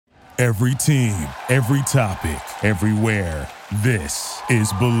Every team, every topic, everywhere. This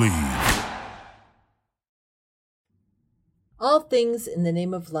is Believe. All Things in the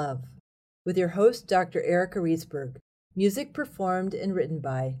Name of Love, with your host, Dr. Erica Riesberg. Music performed and written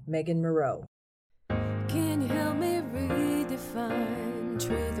by Megan Moreau. Can you help me redefine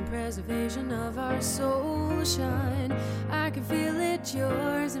truth and preservation of our soul shine? I can feel it,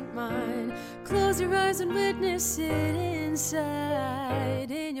 yours and mine. Close your eyes and witness it inside.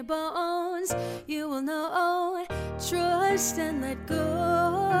 In your bones, you will know. Trust and let go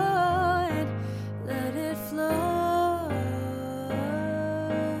and let it flow.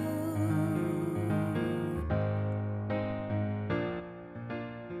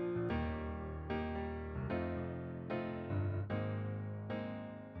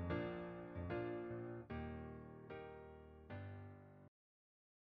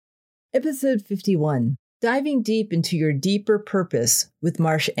 Episode 51, Diving Deep into Your Deeper Purpose with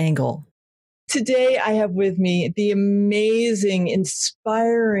Marsh Engle. Today I have with me the amazing,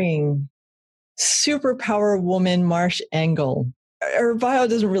 inspiring, superpower woman, Marsh Engle. Her bio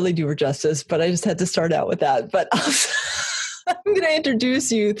doesn't really do her justice, but I just had to start out with that. But I'm going to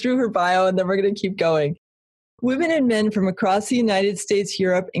introduce you through her bio, and then we're going to keep going. Women and men from across the United States,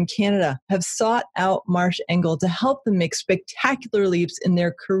 Europe, and Canada have sought out Marsh Engle to help them make spectacular leaps in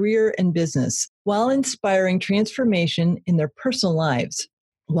their career and business while inspiring transformation in their personal lives.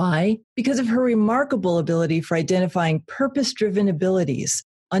 Why? Because of her remarkable ability for identifying purpose-driven abilities,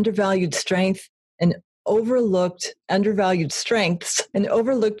 undervalued strengths, and overlooked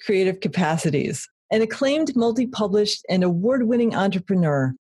creative capacities. An acclaimed multi-published and award-winning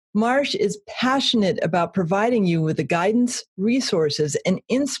entrepreneur, Marsh is passionate about providing you with the guidance, resources, and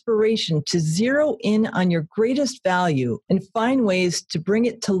inspiration to zero in on your greatest value and find ways to bring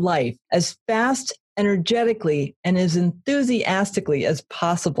it to life as fast, energetically, and as enthusiastically as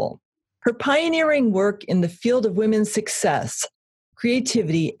possible. Her pioneering work in the field of women's success,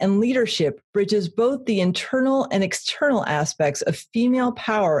 creativity, and leadership bridges both the internal and external aspects of female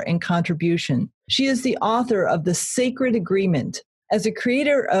power and contribution. She is the author of The Sacred Agreement. As a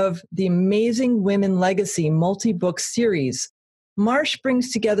creator of the Amazing Women Legacy multi-book series, Marsh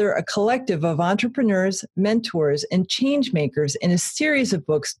brings together a collective of entrepreneurs, mentors, and change makers in a series of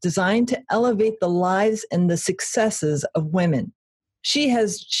books designed to elevate the lives and the successes of women. She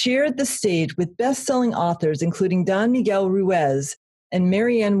has shared the stage with best-selling authors including Don Miguel Ruiz and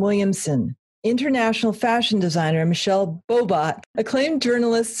Marianne Williamson, international fashion designer Michelle Bobot, acclaimed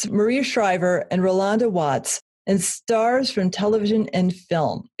journalists Maria Shriver and Rolanda Watts, and stars from television and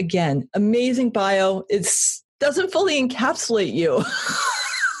film. Again, amazing bio. It doesn't fully encapsulate you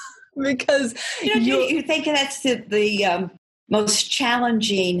because you think that's the most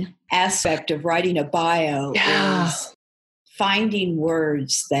challenging aspect of writing a bio is finding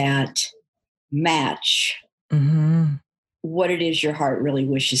words that match what it is your heart really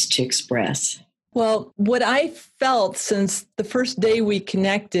wishes to express. Well, what I felt since the first day we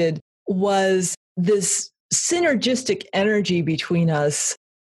connected was this synergistic energy between us.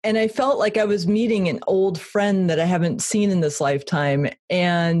 And I felt like I was meeting an old friend that I haven't seen in this lifetime.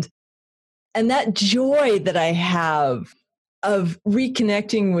 And that joy that I have of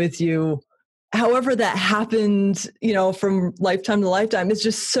reconnecting with you, however that happened, from lifetime to lifetime, is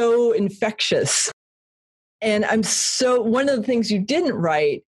just so infectious. And one of the things you didn't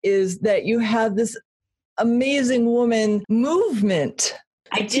write is that you have this amazing woman movement.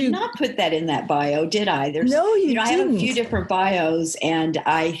 I did not put that in that bio, did I? No, you didn't. I have a few different bios, and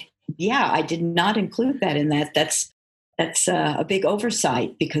I did not include that in that. That's a big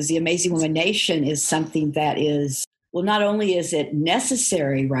oversight, because the Amazing Woman Nation is something that is, well, not only is it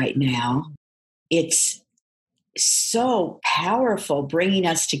necessary right now, it's so powerful, bringing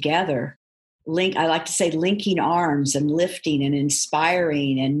us together. I like to say linking arms and lifting and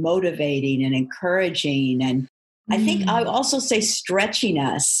inspiring and motivating and encouraging, and I think I also say stretching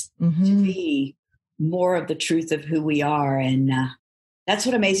us to be more of the truth of who we are. And that's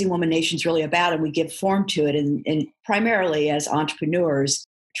what Amazing Woman Nation is really about. And we give form to it. And primarily as entrepreneurs,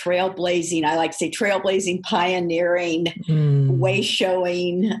 trailblazing, I like to say trailblazing, pioneering, way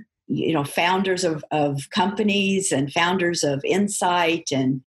showing, founders of companies and founders of insight.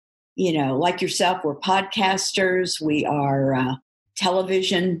 And, like yourself, we're podcasters. We are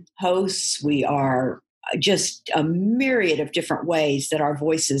television hosts. We are just a myriad of different ways that our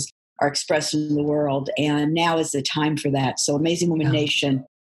voices are expressed in the world. And now is the time for that. So Amazing Woman Nation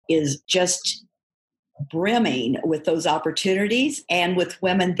is just brimming with those opportunities and with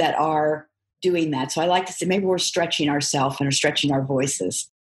women that are doing that. So I like to say maybe we're stretching ourselves and are stretching our voices.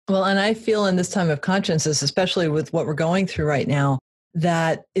 Well, and I feel in this time of consciousness, especially with what we're going through right now,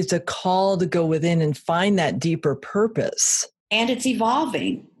 that it's a call to go within and find that deeper purpose. And it's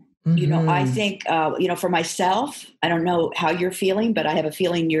evolving. Mm-hmm. I think, for myself, I don't know how you're feeling, but I have a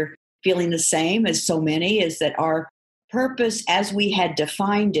feeling you're feeling the same as so many, is that our purpose as we had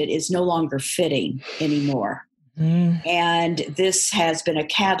defined it is no longer fitting anymore. Mm. And this has been a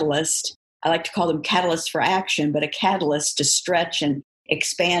catalyst. I like to call them catalysts for action, but a catalyst to stretch and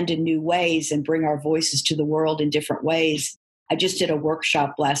expand in new ways and bring our voices to the world in different ways. I just did a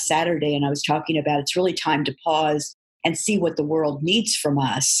workshop last Saturday, and I was talking about it's really time to pause and see what the world needs from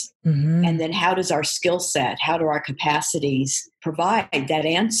us. Mm-hmm. And then how does our skill set, how do our capacities provide that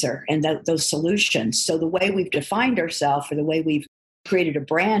answer and those solutions? So the way we've defined ourselves, or the way we've created a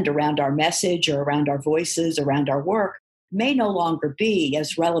brand around our message or around our voices, around our work, may no longer be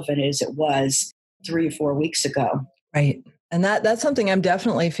as relevant as it was 3 or 4 weeks ago. Right. And that's something I'm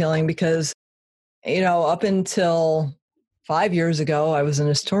definitely feeling, because, up until 5 years ago, I was an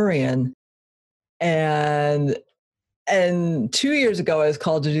historian, and 2 years ago, I was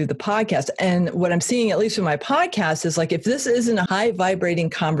called to do the podcast. And what I'm seeing, at least with my podcast, is like, if this isn't a high vibrating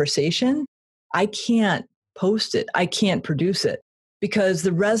conversation, I can't post it. I can't produce it, because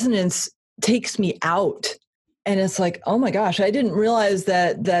the resonance takes me out. And it's like, oh my gosh, I didn't realize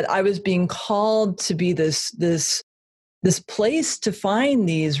that I was being called to be this place to find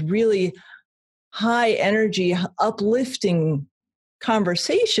these really high energy, uplifting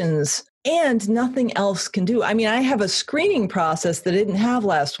conversations, and nothing else can do. I mean, I have a screening process that I didn't have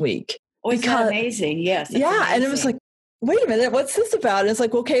last week. Oh, is that amazing? Yes. Yeah. Amazing. And it was like, wait a minute, what's this about? And it's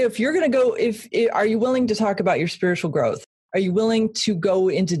like, okay, if you're going to go, are you willing to talk about your spiritual growth? Are you willing to go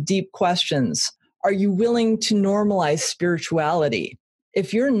into deep questions? Are you willing to normalize spirituality?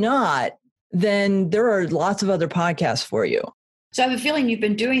 If you're not, then there are lots of other podcasts for you. So I have a feeling you've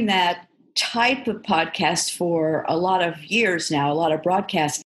been doing that type of podcast for a lot of years now, a lot of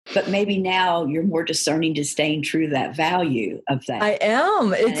broadcasts, but maybe now you're more discerning to staying true to that value of that. I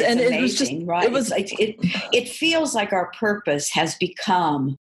am. It's amazing, it was just, right? It feels like our purpose has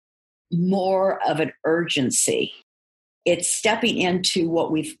become more of an urgency. It's stepping into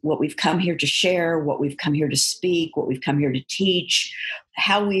what we've come here to share, what we've come here to speak, what we've come here to teach,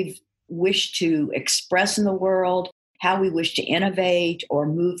 how we've wished to express in the world, how we wish to innovate or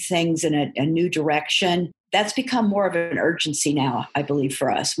move things in a new direction. That's become more of an urgency now, I believe, for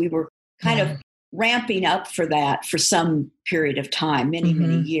us. We were kind of ramping up for that for some period of time, many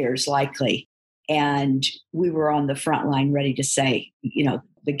years likely. And we were on the front line ready to say,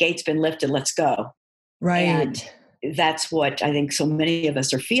 the gate's been lifted, let's go. Right. And that's what I think so many of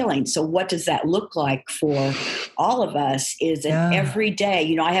us are feeling. So what does that look like for all of us is an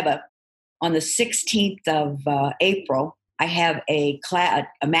everyday, I have on the 16th of April, I have a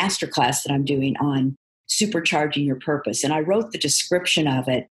master class that I'm doing on supercharging your purpose. And I wrote the description of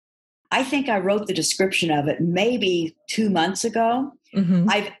it. I think I wrote the description of it maybe 2 months ago. Mm-hmm.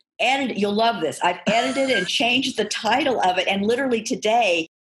 I've edited, you'll love this. I've edited and changed the title of it. And literally today,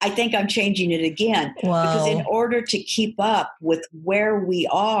 I think I'm changing it again. Wow. Because in order to keep up with where we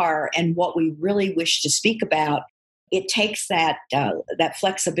are and what we really wish to speak about, it takes that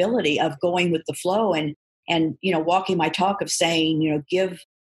flexibility of going with the flow and walking my talk of saying, give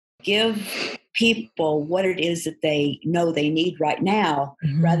people what it is that they know they need right now,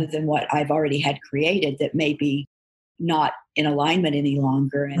 rather than what I've already had created that may be not in alignment any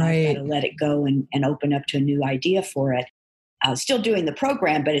longer. And I've got to let it go and open up to a new idea for it. Still doing the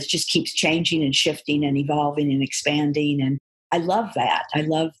program, but it just keeps changing and shifting and evolving and expanding. And I love that.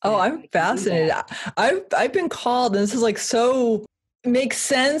 Oh, I'm fascinated. I've been called, and this is like so makes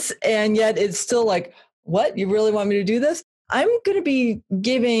sense. And yet it's still like, what? You really want me to do this? I'm going to be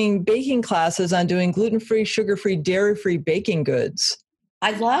giving baking classes on doing gluten-free, sugar-free, dairy-free baking goods.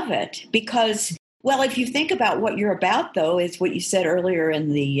 I love it because, well, if you think about what you're about, though, is what you said earlier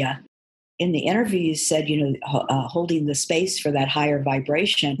in the interview. You said, holding the space for that higher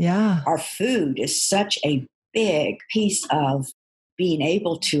vibration. Yeah. Our food is such a big piece of being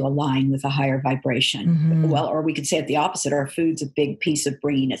able to align with a higher vibration. Mm-hmm. Well, or we could say it the opposite. Our food's a big piece of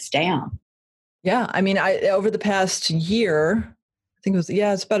bringing us down. Yeah. I mean, over the past year, I think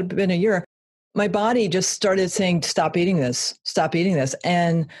it's been a year, my body just started saying, stop eating this.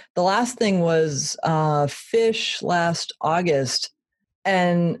 And the last thing was fish last August.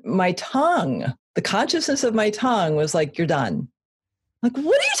 And my tongue, the consciousness of my tongue was like, you're done. Like,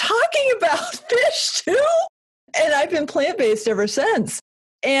 what are you talking about? Fish too? And I've been plant-based ever since.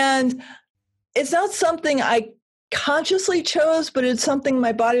 And it's not something I consciously chose, but it's something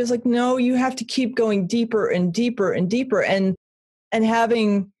my body was like, no, you have to keep going deeper and deeper and deeper. And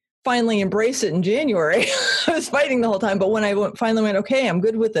having finally embraced it in January. I was fighting the whole time. But when I finally went, okay, I'm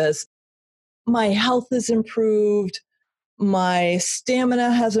good with this, my health has improved. My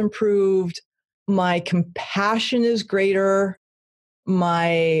stamina has improved. My compassion is greater.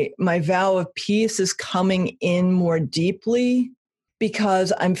 My vow of peace is coming in more deeply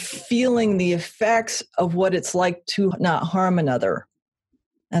because I'm feeling the effects of what it's like to not harm another.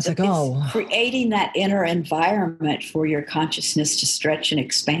 That's like, oh. Creating that inner environment for your consciousness to stretch and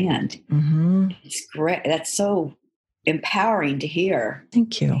expand. Mm-hmm. It's great. That's so empowering to hear.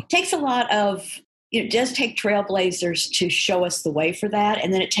 Thank you. It takes a lot of, it does take trailblazers to show us the way for that.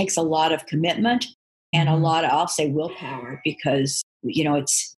 And then it takes a lot of commitment and a lot of, I'll say, willpower, because,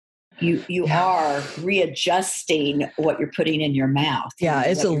 it's, you are readjusting what you're putting in your mouth. Yeah,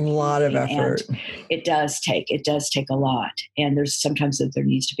 it's a lot of effort. It does take a lot. And sometimes there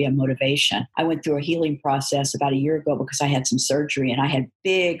needs to be a motivation. I went through a healing process about a year ago because I had some surgery, and I had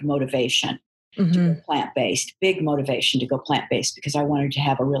big motivation to go plant-based, because I wanted to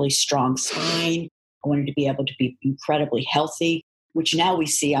have a really strong spine. I wanted to be able to be incredibly healthy, which now we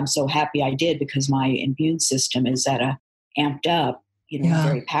see I'm so happy I did, because my immune system is amped up,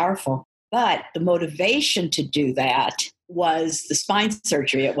 very powerful. But the motivation to do that was the spine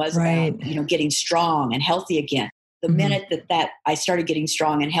surgery. It was about, getting strong and healthy again. The minute that I started getting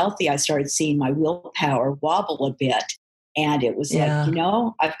strong and healthy, I started seeing my willpower wobble a bit. And it was like,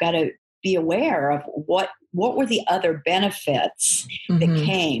 I've got to be aware of what were the other benefits that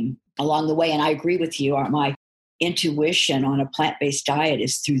came along the way. And I agree with you. My intuition on a plant-based diet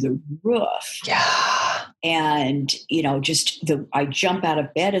is through the roof. Yeah. And, I jump out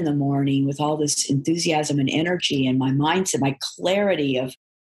of bed in the morning with all this enthusiasm and energy, and my mindset, my clarity of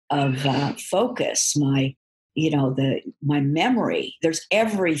focus, my memory. There's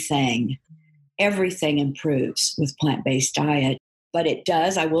everything improves with plant-based diet. But it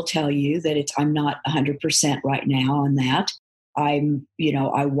does, I will tell you that I'm not 100% right now on that. I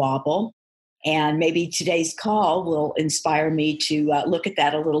wobble. And maybe today's call will inspire me to look at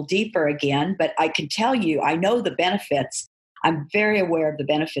that a little deeper again. But I can tell you, I know the benefits. I'm very aware of the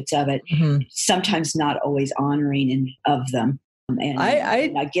benefits of it. Sometimes not always honoring of them. And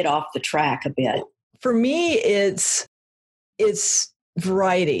I get off the track a bit. For me, it's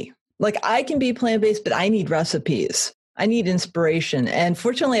variety. Like, I can be plant-based, but I need recipes. I need inspiration. And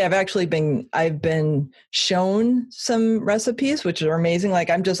fortunately, I've been shown some recipes, which are amazing.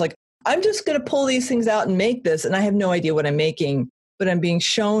 Like, I'm just going to pull these things out and make this. And I have no idea what I'm making, but I'm being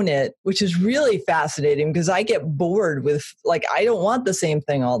shown it, which is really fascinating because I get bored with, I don't want the same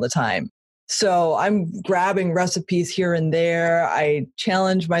thing all the time. So I'm grabbing recipes here and there. I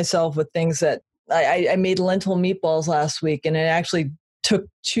challenge myself with things that I made lentil meatballs last week, and it actually took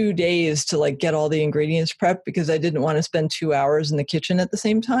 2 days to get all the ingredients prepped because I didn't want to spend 2 hours in the kitchen at the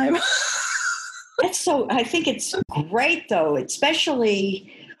same time. I think it's great though,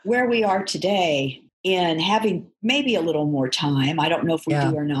 especially where we are today in having maybe a little more time. I don't know if we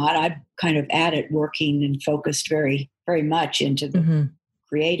do or not. I'm kind of at it, working and focused very, very much into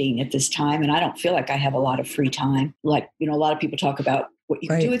creating at this time. And I don't feel like I have a lot of free time. A lot of people talk about what you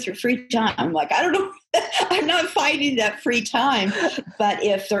can do with your free time. I'm like, I don't know. I'm not finding that free time. But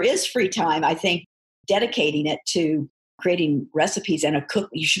if there is free time, I think dedicating it to creating recipes and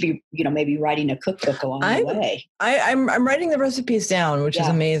you should be, maybe writing a cookbook along the way. I'm writing the recipes down, which is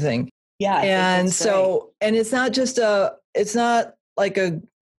amazing. Yeah. And so, and it's not like a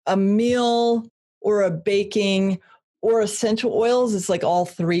meal or a baking or essential oils. It's like all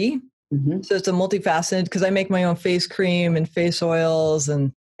three. So it's a multifaceted, because I make my own face cream and face oils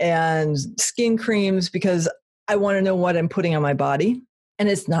and skin creams, because I want to know what I'm putting on my body. And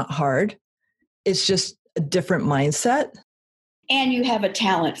it's not hard. It's just a different mindset. And you have a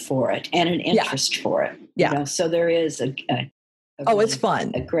talent for it and an interest for it. Yeah. So there is it's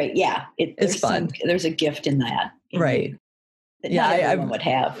fun. It's fun. There's a gift in that. Right. That not everyone would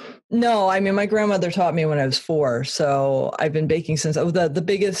have. No, I mean, my grandmother taught me when I was 4. So I've been baking since. The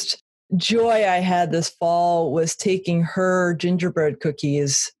biggest joy I had this fall was taking her gingerbread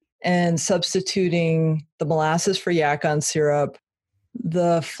cookies and substituting the molasses for yacon syrup,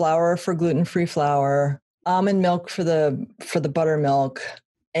 the flour for gluten-free flour, almond milk for the buttermilk,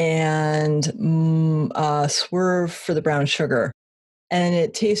 and swerve for the brown sugar. And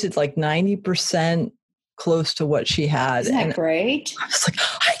it tasted like 90% close to what she had. Isn't that great? I was like,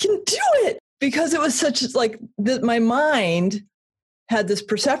 I can do it, because it was such my mind had this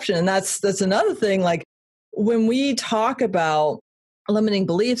perception. And that's another thing. Like, when we talk about limiting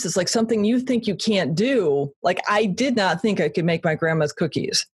beliefs, it's like something you think you can't do. Like, I did not think I could make my grandma's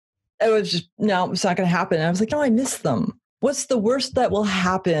cookies. It was just, no, it's not going to happen. And I was like, no, I miss them. What's the worst that will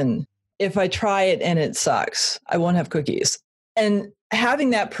happen if I try it and it sucks? I won't have cookies. And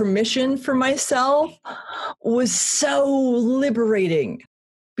having that permission for myself was so liberating,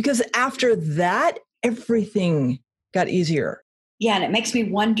 because after that, everything got easier. Yeah, and it makes me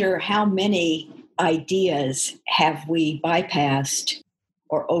wonder how many ideas have we bypassed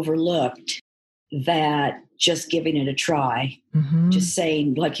or overlooked that just giving it a try, just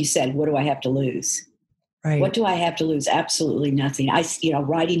saying, like you said, what do I have to lose? Right. What do I have to lose? Absolutely nothing.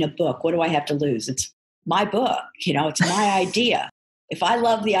 Writing a book, what do I have to lose? It's my book, it's my idea. If I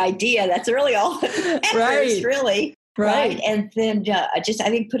love the idea, that's really all that matters, really. Right. And then I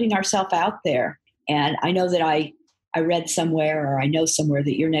think putting ourselves out there. And I know that I read somewhere, or I know somewhere,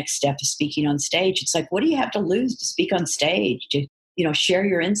 that your next step is speaking on stage. It's like, what do you have to lose to speak on stage? To, share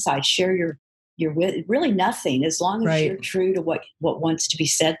your insights, share your really nothing, as long as you're true to what wants to be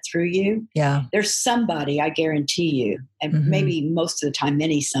said through you. Yeah. There's somebody, I guarantee you, and maybe most of the time,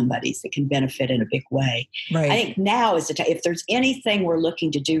 many somebodies that can benefit in a big way. Right. I think now is the time. If there's anything we're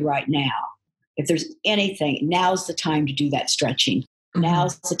looking to do right now, if there's anything, now's the time to do that stretching.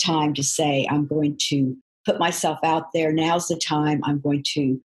 Now's the time to say, I'm going to put myself out there. Now's the time I'm going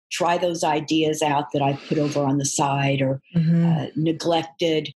to try those ideas out that I put over on the side or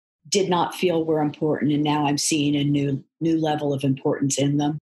neglected, did not feel were important, and now I'm seeing a new level of importance in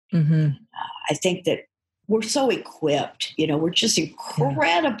them. I think that we're so equipped, we're just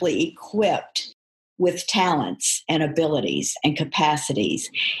incredibly equipped with talents and abilities and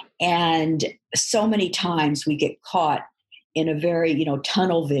capacities. And so many times we get caught in a very,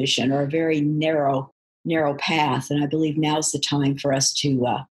 tunnel vision or a very narrow path. And I believe now's the time for us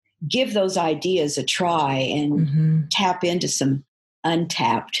to give those ideas a try and tap into some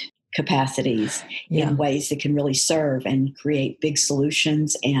untapped capacities in ways that can really serve and create big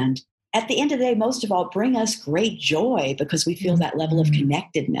solutions. And at the end of the day, most of all, bring us great joy, because we feel that level of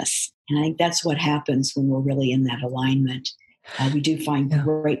connectedness. And I think that's what happens when we're really in that alignment. We do find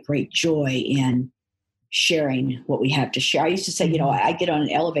great joy in sharing what we have to share. I used to say, I get on an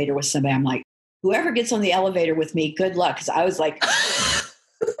elevator with somebody, I'm like, whoever gets on the elevator with me, good luck. Because I was like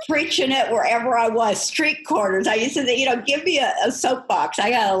preaching it wherever I was, street corners. I used to say, give me a soapbox. I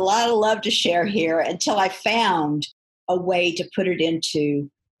got a lot of love to share here, until I found a way to put it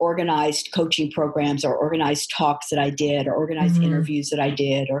into organized coaching programs or organized talks that I did, or organized interviews that I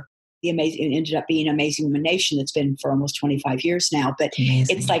did, or it ended up being Amazing Woman Nation that's been for almost 25 years now. But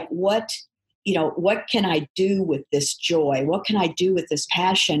it's like, what can I do with this joy? What can I do with this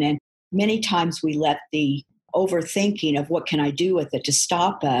passion? And many times we let the overthinking of what can I do with it to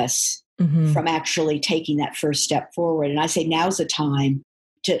stop us from actually taking that first step forward. And I say, now's the time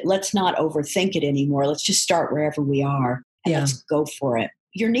to, let's not overthink it anymore. Let's just start wherever we are and let's go for it.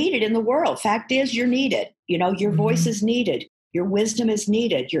 You're needed in the world. Fact is, you're needed. Your voice is needed. Your wisdom is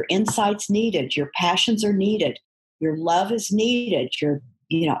needed. Your insights needed. Your passions are needed. Your love is needed.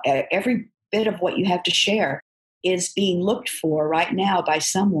 Every bit of what you have to share is being looked for right now by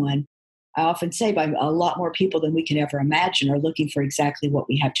someone. I often say by a lot more people than we can ever imagine are looking for exactly what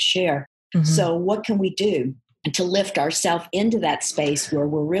we have to share. So what can we do to lift ourselves into that space where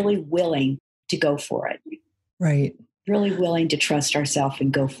we're really willing to go for it? Right. Really willing to trust ourselves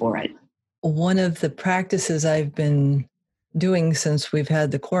and go for it. One of the practices I've been doing since we've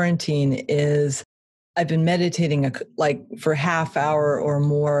had the quarantine is I've been meditating for half hour or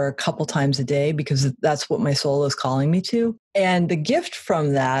more a couple times a day, because that's what my soul is calling me to. And the gift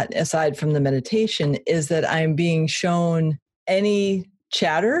from that, aside from the meditation, is that I'm being shown any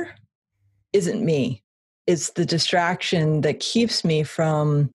chatter isn't me. It's the distraction that keeps me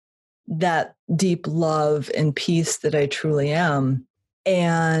from that deep love and peace that I truly am.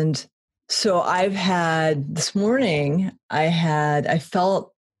 And so this morning, I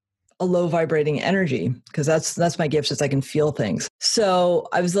felt a low vibrating energy, because that's my gift, is I can feel things. So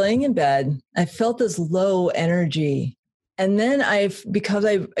I was laying in bed, I felt this low energy. And then because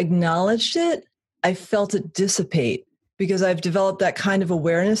I acknowledged it, I felt it dissipate, because I've developed that kind of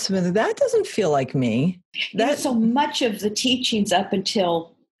awareness. That doesn't feel like me. So much of the teachings up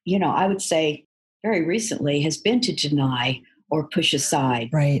until, I would say very recently, has been to deny or push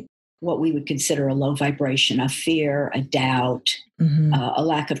aside what we would consider a low vibration, a fear, a doubt, a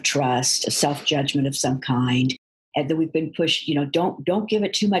lack of trust, a self-judgment of some kind. And then we've been pushed, don't give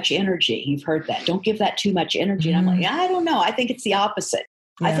it too much energy. You've heard that. Don't give that too much energy. And I'm like, I don't know. I think it's the opposite.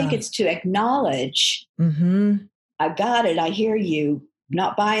 Yeah. I think it's to acknowledge, I got it. I hear you.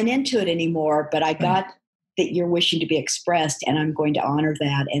 Not buying into it anymore, but I got that you're wishing to be expressed, and I'm going to honor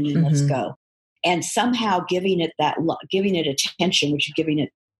that. And then let's go. And somehow giving it attention, which is giving it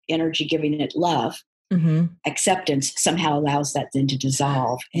energy, giving it love, acceptance somehow allows that then to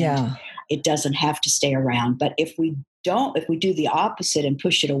dissolve. And it doesn't have to stay around. But if we do the opposite and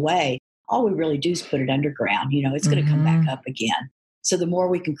push it away, all we really do is put it underground. It's going to come back up again. So the more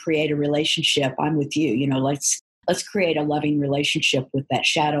we can create a relationship, I'm with you, let's create a loving relationship with that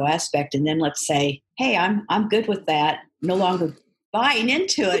shadow aspect. And then let's say, hey, I'm good with that. No longer buying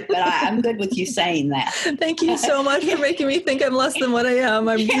into it, but I'm good with you saying that. Thank you so much for making me think I'm less than what I am.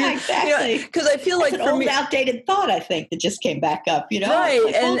 Exactly. Because I feel like an old outdated thought, I think, that just came back up, Right.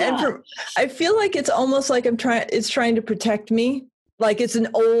 Like, I feel like it's almost like it's trying to protect me. Like it's an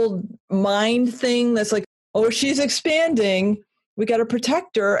old mind thing that's like, oh, she's expanding. We got to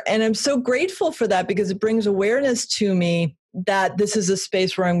protect her. And I'm so grateful for that because it brings awareness to me that this is a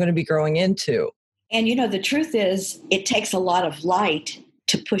space where I'm going to be growing into. And, the truth is it takes a lot of light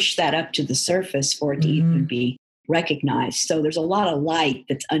to push that up to the surface for it to even be recognized. So there's a lot of light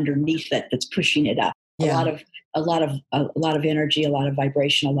that's underneath it that's pushing it up. Yeah. A lot of energy, a lot of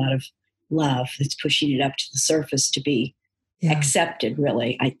vibration, a lot of love that's pushing it up to the surface to be accepted,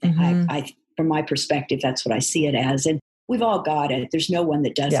 really. I from my perspective, that's what I see it as. And we've all got it. There's no one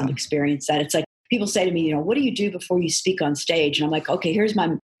that doesn't experience that. It's like people say to me, what do you do before you speak on stage? And I'm like, okay, here's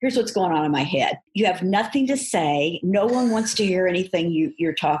what's going on in my head. You have nothing to say. No one wants to hear anything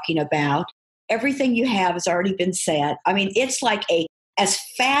you're talking about. Everything you have has already been said. I mean, it's like as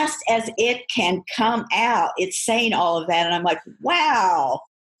fast as it can come out, it's saying all of that. And I'm like, wow,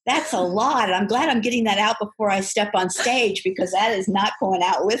 that's a lot. And I'm glad I'm getting that out before I step on stage because that is not going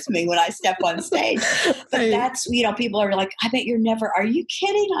out with me when I step on stage. But that's, people are like, I bet you're never, are you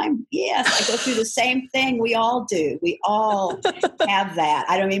kidding? Yes, I go through the same thing. We all do. We all have that.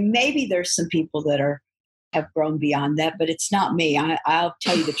 I mean, maybe there's some people that have grown beyond that, but it's not me. I'll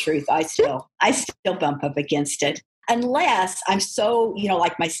tell you the truth. I still bump up against it. Unless I'm so,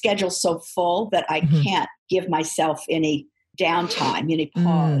 like my schedule's so full that I can't give myself any downtime, any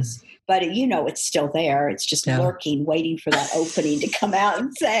pause. But it's still there. It's just lurking, waiting for that opening to come out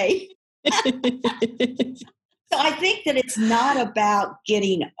and say. So I think that it's not about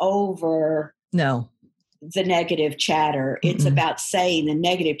getting over the negative chatter. It's about saying the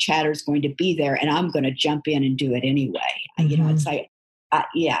negative chatter is going to be there and I'm going to jump in and do it anyway. It's like,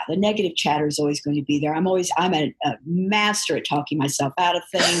 the negative chatter is always going to be there. I'm a master at talking myself out of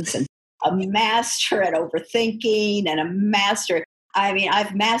things and a master at overthinking and a master. I mean,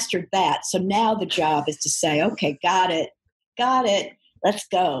 I've mastered that. So now the job is to say, okay, got it. Let's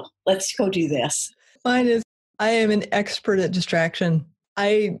go do this. Mine is, I am an expert at distraction.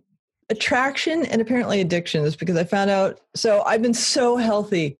 Attraction and apparently addiction is because I found out. So I've been so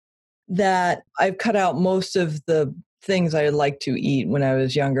healthy that I've cut out most of the things I like to eat when I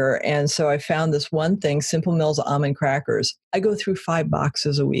was younger. And so I found this one thing, Simple Mills almond crackers. I go through 5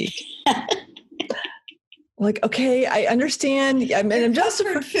 boxes a week. Like, okay, I understand. I'm just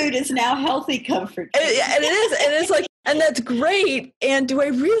comfort food is now healthy comfort food. And it is. And it's like, and that's great. And do I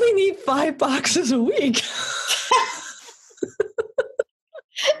really need 5 boxes a week?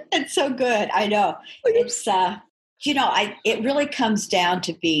 It's so good. I know. It's, it really comes down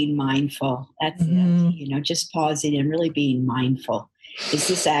to being mindful. That's it. Just pausing and really being mindful. Is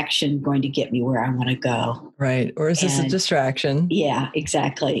this action going to get me where I want to go? Right. Or is this a distraction? Yeah,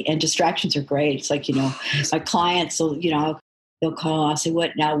 exactly. And distractions are great. It's like, my clients will, they'll call. I'll say,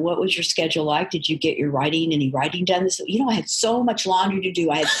 what was your schedule like? Did you get your any writing done this? I had so much laundry to do.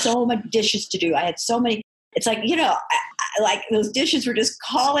 I had so much dishes to do. I had so many. It's like, like those dishes were just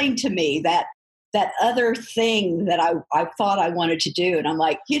calling to me that other thing that I thought I wanted to do. And I'm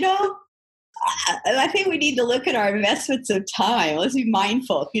like, I think we need to look at our investments of time. Let's be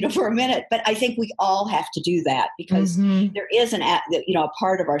mindful, for a minute. But I think we all have to do that because there is a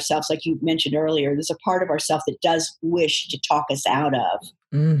part of ourselves, like you mentioned earlier, there's a part of ourselves that does wish to talk us out of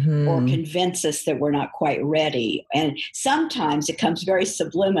or convince us that we're not quite ready. And sometimes it comes very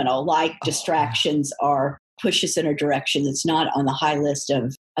subliminal, like distractions or push us in a direction that's not on the high list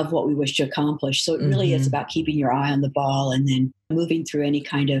of what we wish to accomplish. So it really is about keeping your eye on the ball and then moving through any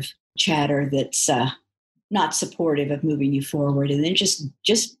kind of chatter that's not supportive of moving you forward. And then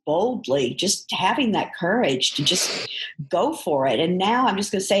just boldly, just having that courage to just go for it. And now I'm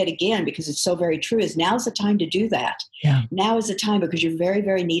just going to say it again because it's so very true, is now's the time to do that. Yeah. Now is the time because you're very,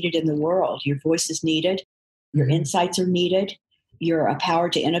 very needed in the world. Your voice is needed. Your insights are needed. Your power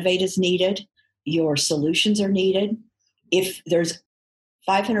to innovate is needed. Your solutions are needed. If there's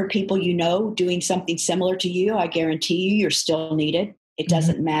 500 people doing something similar to you, I guarantee you're still needed. It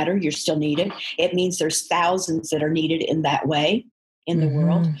doesn't matter. You're still needed. It means there's thousands that are needed in that way in the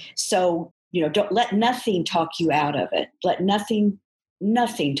world. So, don't let nothing talk you out of it. Let nothing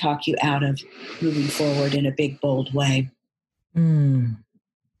nothing talk you out of moving forward in a big, bold way.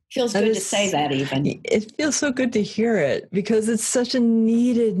 Feels good to say that even. It feels so good to hear it because it's such a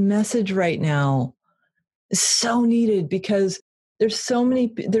needed message right now. It's so needed because there's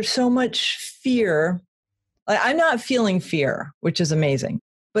so much fear. I'm not feeling fear, which is amazing,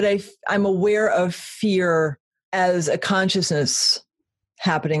 but I'm aware of fear as a consciousness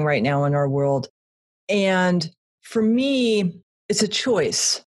happening right now in our world. And for me, it's a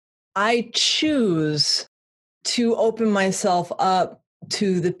choice. I choose to open myself up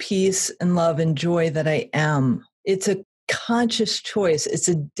to the peace and love and joy that I am. It's a conscious choice. It's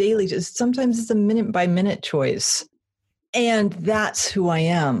a daily, sometimes it's a minute by minute choice. And that's who I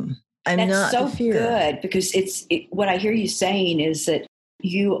am. I'm not so the fear. Good because what I hear you saying is that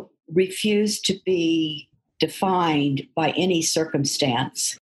you refuse to be defined by any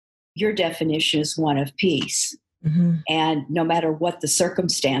circumstance. Your definition is one of peace. Mm-hmm. And no matter what the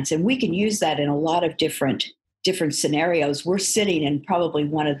circumstance, and we can use that in a lot of different scenarios. We're sitting in probably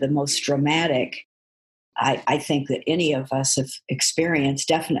one of the most dramatic, I think, that any of us have experienced,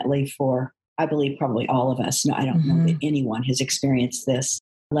 definitely for, I believe, probably all of us. No, I don't know that anyone has experienced this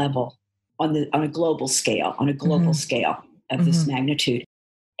level on a global scale, of this magnitude.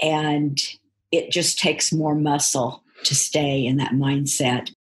 And it just takes more muscle to stay in that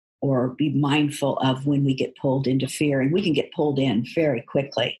mindset or be mindful of when we get pulled into fear. And we can get pulled in very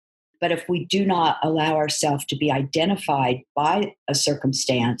quickly. But if we do not allow ourselves to be identified by a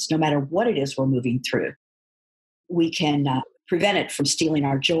circumstance, no matter what it is we're moving through, we can prevent it from stealing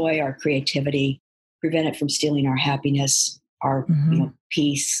our joy, our creativity, prevent it from stealing our happiness, our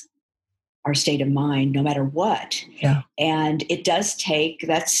peace, our state of mind, no matter what. Yeah. And it does take,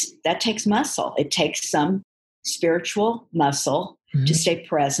 that takes muscle. It takes some spiritual muscle to stay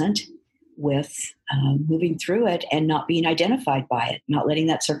present with moving through it and not being identified by it, not letting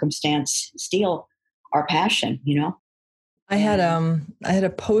that circumstance steal our passion, I had a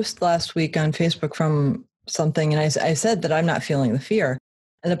post last week on Facebook from something, and I said that I'm not feeling the fear.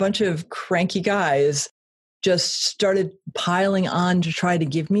 And a bunch of cranky guys just started piling on to try to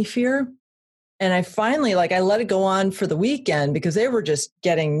give me fear. And I finally, I let it go on for the weekend because they were just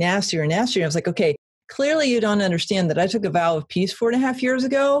getting nastier and nastier. And I was like, okay, clearly you don't understand that I took a vow of peace 4.5 years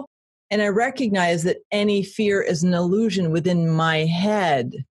ago. And I recognize that any fear is an illusion within my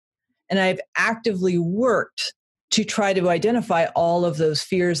head. And I've actively worked to try to identify all of those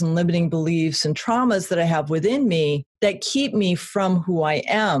fears and limiting beliefs and traumas that I have within me that keep me from who I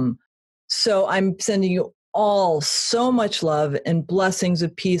am. So I'm sending you all so much love and blessings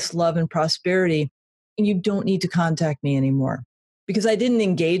of peace, love, and prosperity. And you don't need to contact me anymore because I didn't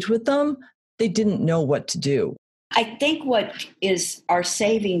engage with them. They didn't know what to do. I think what is our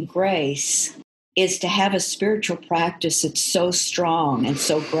saving grace is to have a spiritual practice that's so strong and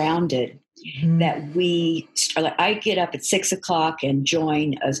so grounded that I get up at 6:00 and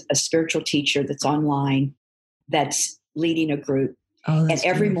join a spiritual teacher that's online that's leading a group. And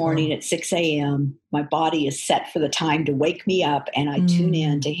every morning at 6 a.m., my body is set for the time to wake me up and I tune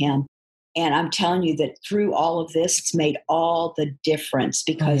in to him. And I'm telling you that through all of this, it's made all the difference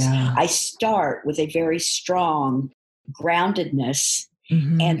because I start with a very strong groundedness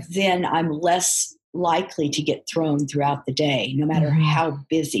and then I'm less likely to get thrown throughout the day, no matter how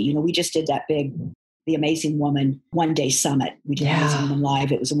busy. We just did the Amazing Woman one-day summit. We did Amazing Woman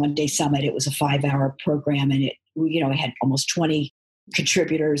Live. It was a one-day summit. It was a 5-hour program and it had almost 20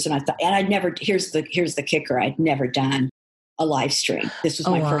 contributors. And I thought, and I'd never, here's the kicker. I'd never done a live stream. This was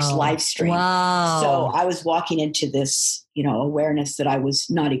my first live stream. Wow. So I was walking into this, awareness that I was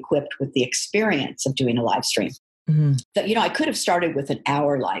not equipped with the experience of doing a live stream. So, I could have started with an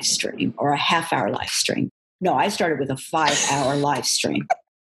hour live stream or a half-hour live stream. No, I started with a 5-hour live stream.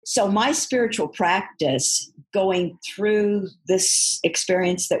 So my spiritual practice going through this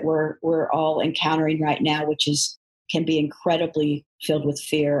experience that we're all encountering right now, which can be incredibly filled with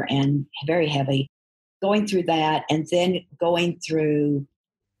fear and very heavy, going through that and then going through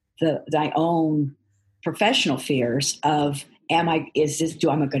thy own professional fears of, am I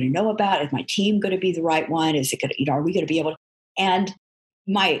going to know about it? Is my team going to be the right one? Is it going to, are we going to be able to? And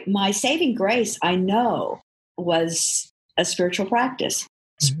my saving grace, I know, was a spiritual practice.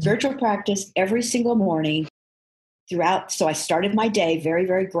 Spiritual practice every single morning throughout. So I started my day very,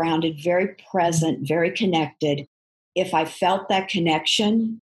 very grounded, very present, very connected. If I felt that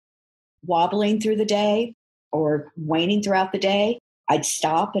connection wobbling through the day or waning throughout the day, I'd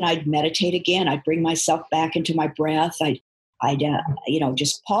stop and I'd meditate again. I'd bring myself back into my breath. I'd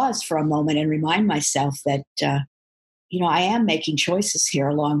just pause for a moment and remind myself that, I am making choices here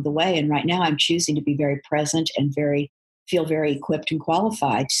along the way. And right now I'm choosing to be very present and very feel very equipped and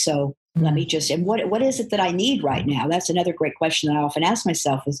qualified. So let me just, and what is it that I need right now? That's another great question that I often ask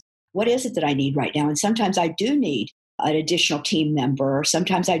myself is, what is it that I need right now? And sometimes I do need an additional team member, or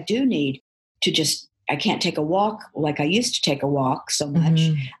sometimes I do need to just, I can't take a walk like I used to take a walk so much,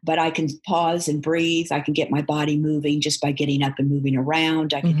 but I can pause and breathe. I can get my body moving just by getting up and moving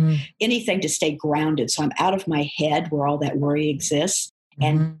around. I can anything to stay grounded. So I'm out of my head where all that worry exists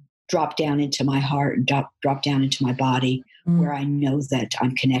and drop down into my heart and drop down into my body where I know that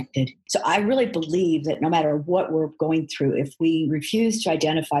I'm connected. So I really believe that no matter what we're going through, if we refuse to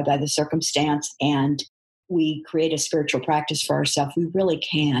identify by the circumstance and we create a spiritual practice for ourselves, we really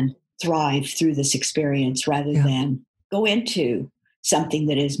can thrive through this experience rather than go into something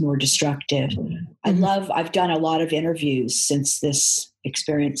that is more destructive. I've done a lot of interviews since this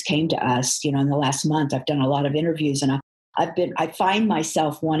experience came to us, in the last month. I've done a lot of interviews, and I find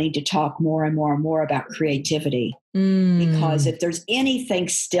myself wanting to talk more and more and more about creativity, because if there's anything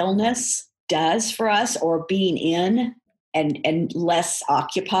stillness does for us, or being in and less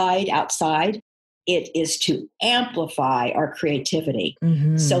occupied outside, it is to amplify our creativity.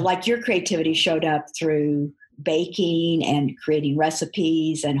 So like your creativity showed up through baking and creating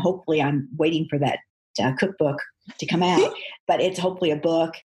recipes, and hopefully I'm waiting for that cookbook to come out, but it's hopefully a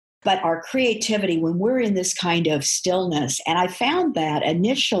book. But our creativity, when we're in this kind of stillness, and I found that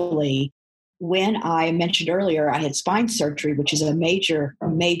initially when I mentioned earlier, I had spine surgery, which is a major,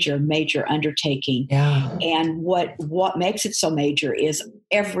 major, major undertaking. Yeah. And what makes it so major is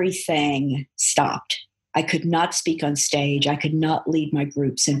everything stopped. I could not speak on stage. I could not lead my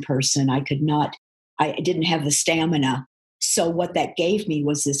groups in person. I didn't have the stamina. So what that gave me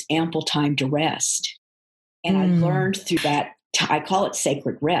was this ample time to rest. And I learned through that, I call it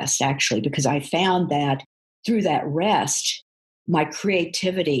sacred rest, actually, because I found that through that rest, my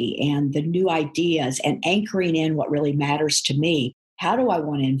creativity and the new ideas and anchoring in what really matters to me. How do I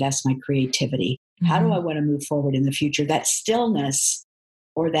want to invest my creativity? How do I want to move forward in the future? That stillness,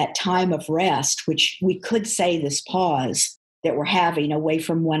 or that time of rest, which we could say this pause that we're having away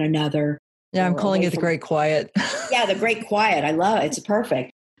from one another. Yeah, I'm calling it the great quiet. Yeah, the great quiet. I love it. It's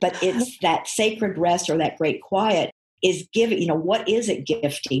perfect. But it's that sacred rest, or that great quiet, is giving, what is it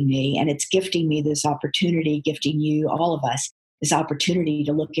gifting me? And it's gifting me this opportunity, gifting you, all of us, this opportunity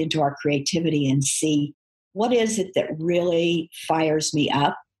to look into our creativity and see, what is it that really fires me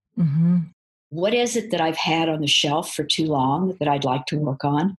up? What is it that I've had on the shelf for too long that I'd like to work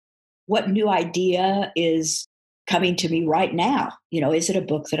on? What new idea is coming to me right now? Is it a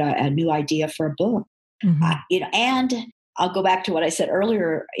book a new idea for a book? And I'll go back to what I said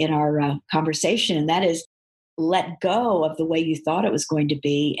earlier in our conversation, and that is, let go of the way you thought it was going to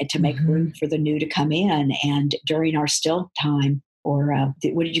be, and to make room for the new to come in. And during our still time, or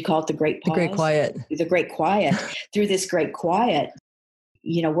what did you call it? The great pause? The great quiet. The great quiet. Through this great quiet,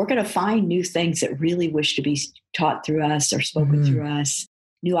 we're going to find new things that really wish to be taught through us or spoken through us,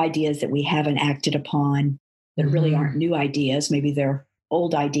 new ideas that we haven't acted upon that really aren't new ideas. Maybe they're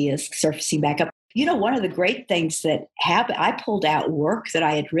old ideas surfacing back up. One of the great things that happened, I pulled out work that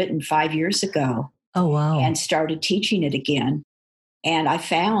I had written 5 years ago. Oh, wow. And started teaching it again. And I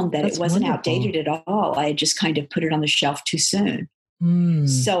found that it wasn't outdated at all. I had just kind of put it on the shelf too soon.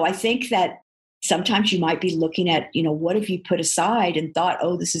 So I think that sometimes you might be looking at, what have you put aside and thought,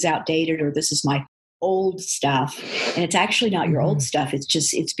 oh, this is outdated, or this is my old stuff. And it's actually not your old stuff.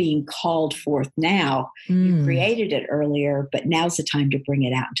 It's being called forth now. You created it earlier, but now's the time to bring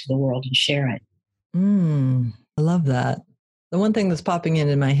it out into the world and share it. I love that. The one thing that's popping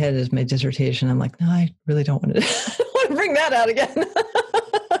in my head is my dissertation. I'm like, no, I really don't want to bring that out again.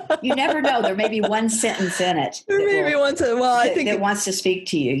 You never know. There may be one sentence in it. There may be one sentence. Well, I think it wants to speak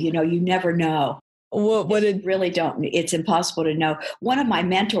to you. You never know. Really don't. It's impossible to know. One of my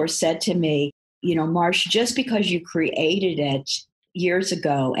mentors said to me, Marsh, just because you created it years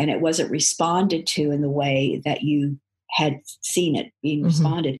ago and it wasn't responded to in the way that you had seen it being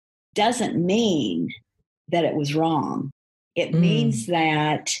responded, doesn't mean that it was wrong. It means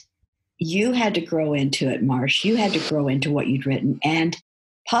that you had to grow into it, Marsh. You had to grow into what you'd written, and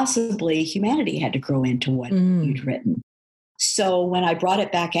possibly humanity had to grow into what you'd written. So when I brought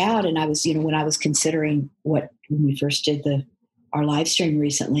it back out, and I was, when I was considering when we first did our live stream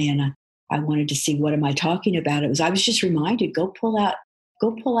recently, and I wanted to see what am I talking about, I was just reminded, go pull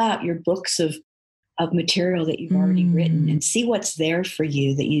out your books of material that you've already written, and see what's there for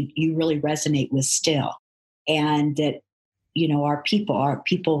you that you really resonate with still, and that our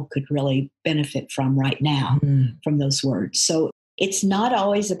people could really benefit from right now from those words. So it's not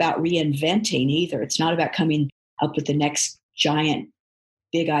always about reinventing either. It's not about coming up with the next giant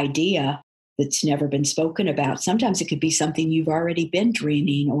big idea that's never been spoken about. Sometimes it could be something you've already been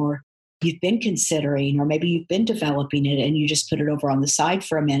dreaming or you've been considering, or maybe you've been developing it and you just put it over on the side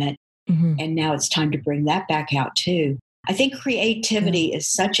for a minute. Mm-hmm. And now it's time to bring that back out too. I think creativity is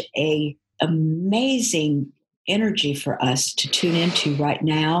such a amazing energy for us to tune into right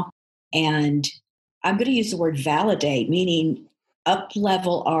now. And I'm going to use the word validate, meaning up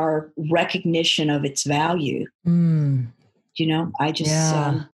level our recognition of its value. You know, I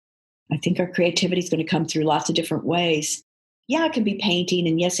think our creativity is going to come through lots of different ways. Yeah, it can be painting,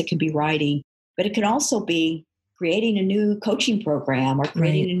 and yes, it can be writing, but it can also be creating a new coaching program, or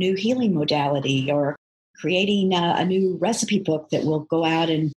creating a new healing modality, or creating a new recipe book that will go out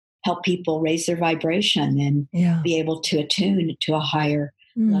and help people raise their vibration and be able to attune to a higher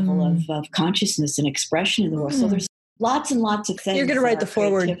level of consciousness and expression in the world. So there's lots and lots of things. You're going to write the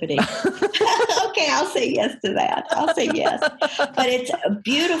foreword. Okay, I'll say yes to that. I'll say yes. But it's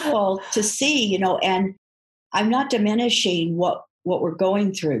beautiful to see, you know, and I'm not diminishing what we're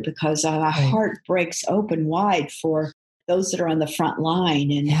going through, because our heart breaks open wide for those that are on the front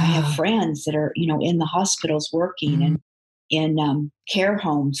line. And I have friends that are, you know, in the hospitals working, and in care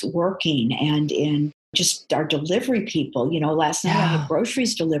homes working, and in just our delivery people. You know, last night I had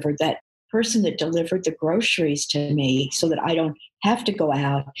groceries delivered. That person that delivered the groceries to me so that I don't have to go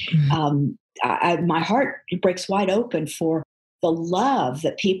out. My heart breaks wide open for the love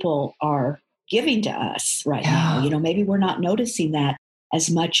that people are giving to us right now. You know, maybe we're not noticing that as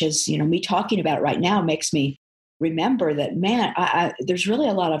much as, you know, me talking about it right now makes me remember that, man, there's really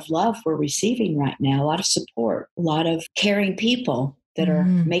a lot of love we're receiving right now, a lot of support, a lot of caring people that are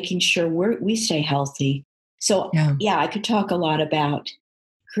making sure we stay healthy. So I could talk a lot about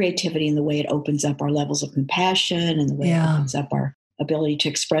creativity and the way it opens up our levels of compassion, and the way it opens up our ability to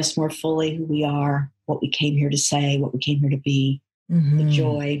express more fully who we are, what we came here to say, what we came here to be, the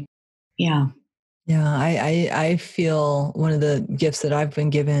joy. Yeah. Yeah. I feel one of the gifts that I've been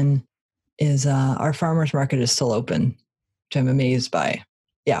given is our farmers market is still open, which I'm amazed by.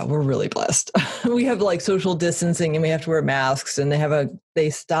 Yeah, we're really blessed. We have like social distancing, and we have to wear masks, and they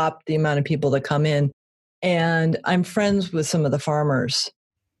stop the amount of people that come in. And I'm friends with some of the farmers,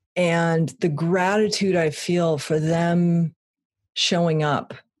 and the gratitude I feel for them showing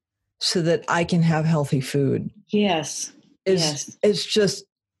up so that I can have healthy food. Yes.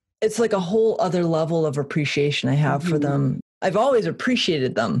 It's like a whole other level of appreciation I have for them. I've always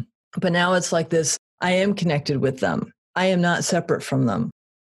appreciated them, but now it's like this, I am connected with them. I am not separate from them.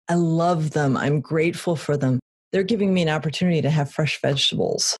 I love them. I'm grateful for them. They're giving me an opportunity to have fresh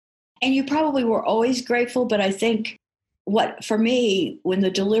vegetables. And you probably were always grateful, but I think for me, when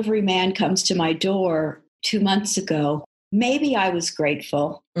the delivery man comes to my door 2 months ago, maybe I was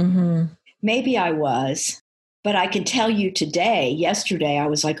grateful. Maybe I was. But I can tell you yesterday, I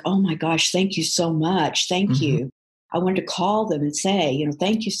was like, oh my gosh, thank you so much. Thank you. I wanted to call them and say, you know,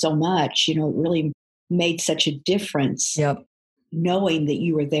 thank you so much. You know, it really made such a difference. Knowing that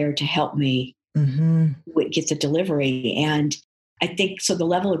you were there to help me get the delivery. And I think so the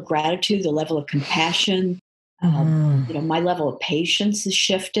level of gratitude, the level of compassion, you know, my level of patience has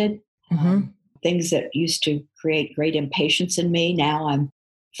shifted. Things that used to create great impatience in me, now I'm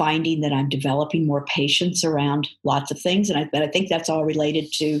finding that I'm developing more patience around lots of things. But I think that's all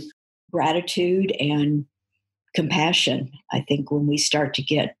related to gratitude and compassion. I think when we start to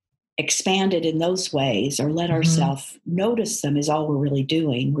get expanded in those ways, or let ourselves notice them, is all we're really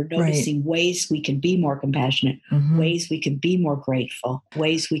doing. We're noticing ways we can be more compassionate, ways we can be more grateful,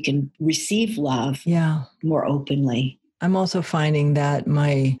 ways we can receive love more openly. I'm also finding that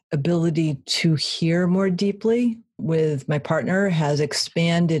my ability to hear more deeply with my partner has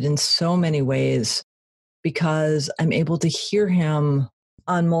expanded in so many ways, because I'm able to hear him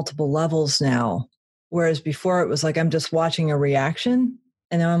on multiple levels now. Whereas before it was like, I'm just watching a reaction.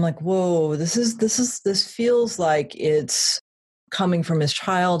 And now I'm like, whoa, this feels like it's coming from his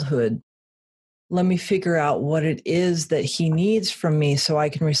childhood. Let me figure out what it is that he needs from me so I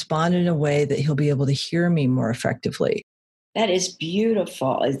can respond in a way that he'll be able to hear me more effectively. That is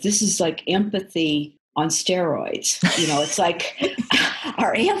beautiful. This is like empathy on steroids. You know, it's like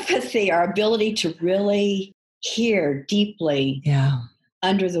our empathy, our ability to really hear deeply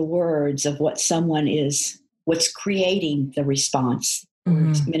under the words of what someone is, what's creating the response.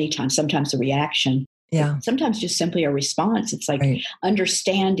 Many times, sometimes a reaction. Sometimes just simply a response. It's like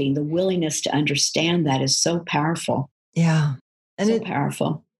understanding, the willingness to understand that is so powerful. And so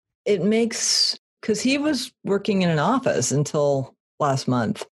powerful. It makes, because he was working in an office until last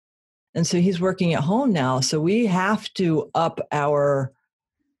month. And so he's working at home now. So we have to up our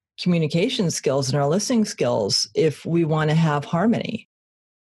communication skills and our listening skills if we want to have harmony.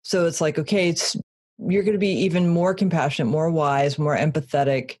 So it's like, okay, you're going to be even more compassionate, more wise, more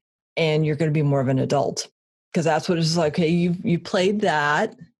empathetic, and you're going to be more of an adult. Because that's what it's like, okay, you played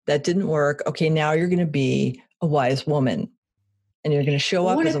that didn't work. Okay, now you're going to be a wise woman. And you're going to show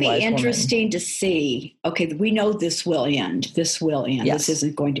up as a wise woman. Won't it be interesting to see, okay, we know this will end. This will end. Yes. This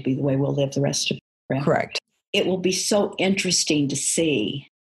isn't going to be the way we'll live the rest of forever. Correct. It will be so interesting to see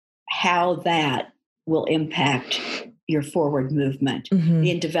how that will impact your forward movement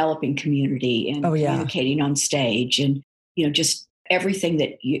in developing community and communicating on stage and, just everything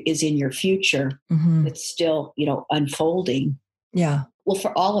that is in your future that's still, unfolding. Yeah. Well,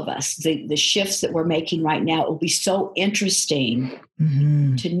 for all of us, the shifts that we're making right now, it will be so interesting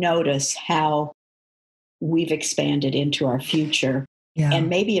to notice how we've expanded into our future. Yeah. And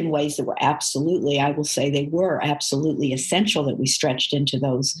maybe in ways that were I will say they were absolutely essential that we stretched into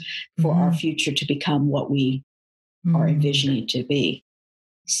those for our future to become what we are envisioning to be.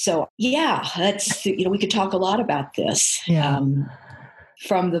 So, that's, we could talk a lot about this. Yeah.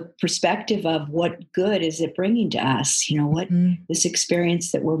 From the perspective of what good is it bringing to us? What this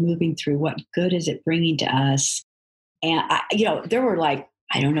experience that we're moving through, what good is it bringing to us? And, there were when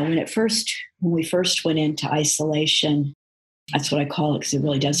we first went into isolation, that's what I call it, because it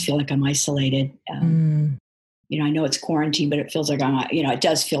really does feel like I'm isolated. I know it's quarantine, but it feels like it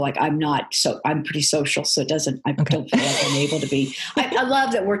does feel like I'm not, so I'm pretty social. So I don't feel like I'm able to be, I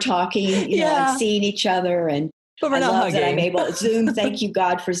love that we're talking, and seeing each other, and but we're not hugging. That I'm able to Zoom. Thank you,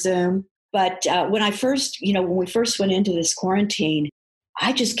 God, for Zoom. But when we first went into this quarantine,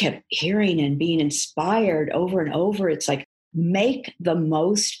 I just kept hearing and being inspired over and over. It's like, make the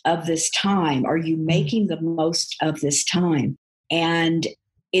most of this time. Are you making the most of this time? And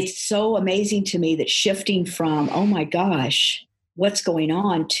it's so amazing to me that shifting from, oh my gosh, what's going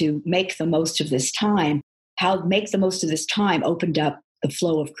on, to make the most of this time, how make the most of this time opened up the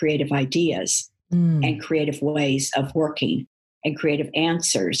flow of creative ideas and creative ways of working and creative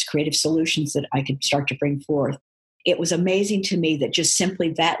answers, creative solutions that I could start to bring forth. It was amazing to me that just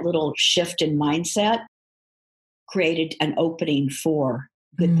simply that little shift in mindset created an opening for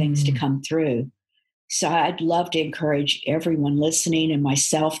good things to come through. So I'd love to encourage everyone listening and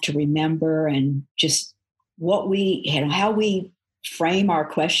myself to remember and just how we frame our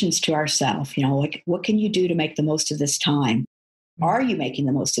questions to ourselves. Like, what can you do to make the most of this time? Are you making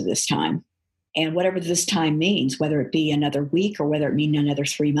the most of this time? And whatever this time means, whether it be another week or whether it mean another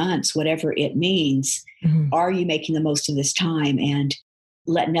 3 months, whatever it means, are you making the most of this time? And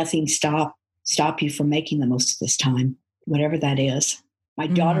let nothing stop you from making the most of this time, whatever that is. One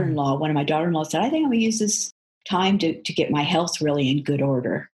of my daughter-in-laws said, I think I'm going to use this time to get my health really in good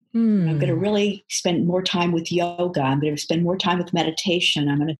order. I'm going to really spend more time with yoga. I'm going to spend more time with meditation.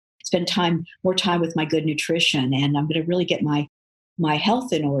 I'm going to spend more time with my good nutrition. And I'm going to really get my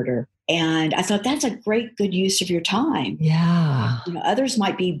health in order. And I thought, that's a good use of your time. Yeah. Others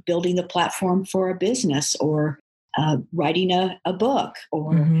might be building the platform for a business, or writing a book,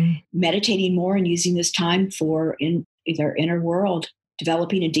 or meditating more and using this time for in their inner world,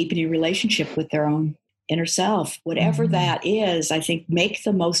 developing and deepening a relationship with their own inner self. Whatever that is, I think, make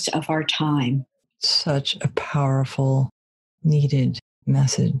the most of our time. Such a powerful, needed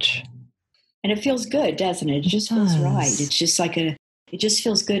message. And it feels good, doesn't it? It just feels right. It's just like it just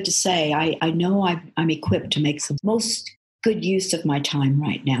feels good to say, I know I'm equipped to make the most good use of my time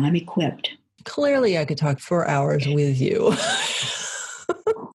right now. I'm equipped. Clearly, I could talk for hours with you.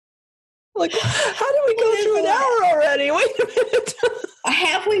 Like, how did we go through an hour already? Wait a minute.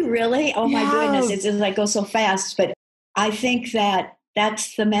 Have we really? Oh, my goodness. It's like go so fast. But I think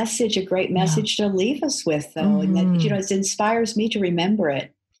that's the message, a great message to leave us with, though. And that, it inspires me to remember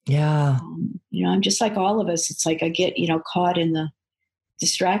it. Yeah. I'm just like all of us. It's like I get, caught in the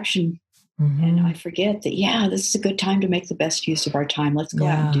distraction, and I forget that, this is a good time to make the best use of our time. Let's go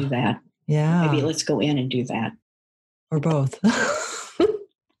out and do that. Yeah. Maybe let's go in and do that. Or both.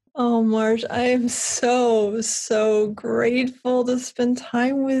 Oh, Marsh, I am so, so grateful to spend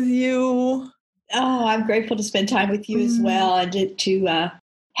time with you. Oh, I'm grateful to spend time with you as well, and to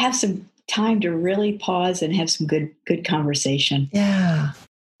have some time to really pause and have some good conversation. Yeah.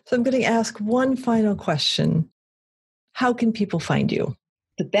 So I'm going to ask one final question. How can people find you?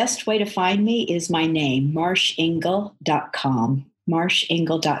 The best way to find me is my name, marshengle.com.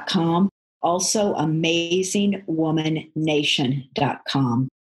 marshengle.com. Also, amazingwomannation.com.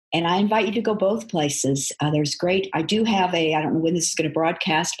 And I invite you to go both places. There's great, I do have I don't know when this is going to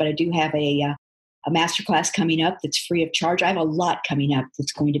broadcast, but I do have a masterclass coming up that's free of charge. I have a lot coming up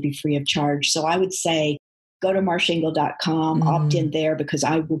that's going to be free of charge. So I would say go to marshengle.com, opt in there, because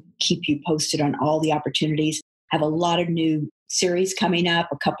I will keep you posted on all the opportunities. I have a lot of new series coming up,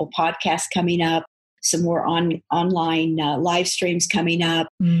 a couple podcasts coming up, some more online live streams coming up.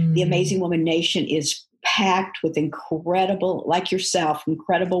 The Amazing Woman Nation is packed with incredible, like yourself,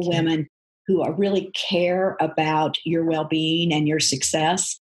 incredible women who really care about your well-being and your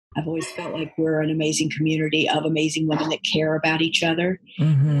success. I've always felt like we're an amazing community of amazing women that care about each other,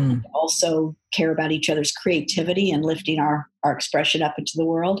 and also care about each other's creativity and lifting our expression up into the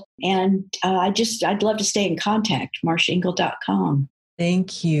world. And I'd love to stay in contact. MarshEngle.com.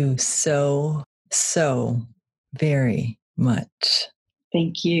 Thank you so very much.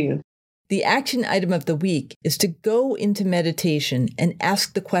 Thank you. The action item of the week is to go into meditation and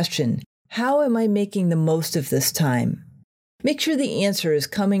ask the question, how am I making the most of this time? Make sure the answer is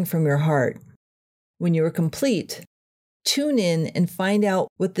coming from your heart. When you are complete, tune in and find out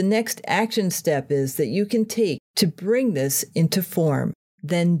what the next action step is that you can take to bring this into form.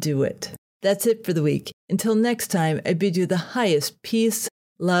 Then do it. That's it for the week. Until next time, I bid you the highest peace,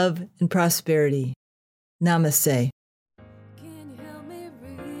 love, and prosperity. Namaste. Can you help me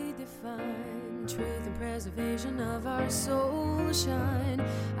redefine truth and preservation of our soul shine?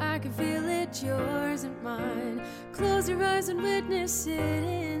 I can feel it, yours and mine. Close your eyes and witness it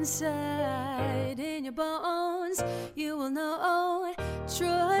inside. In your bones, you will know.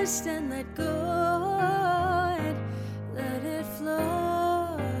 Trust and let go. And let it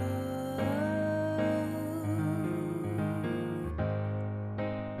flow.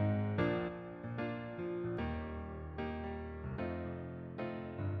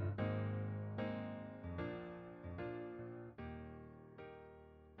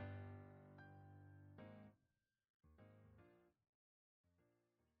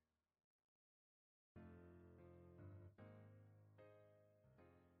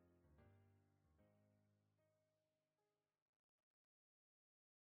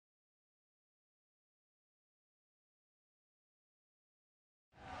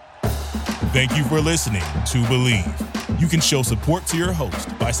 Thank you for listening to Believe. You can show support to your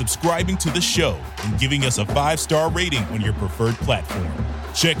host by subscribing to the show and giving us a 5-star rating on your preferred platform.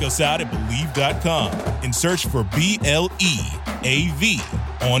 Check us out at Believe.com and search for BLEAV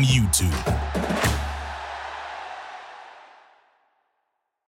on YouTube.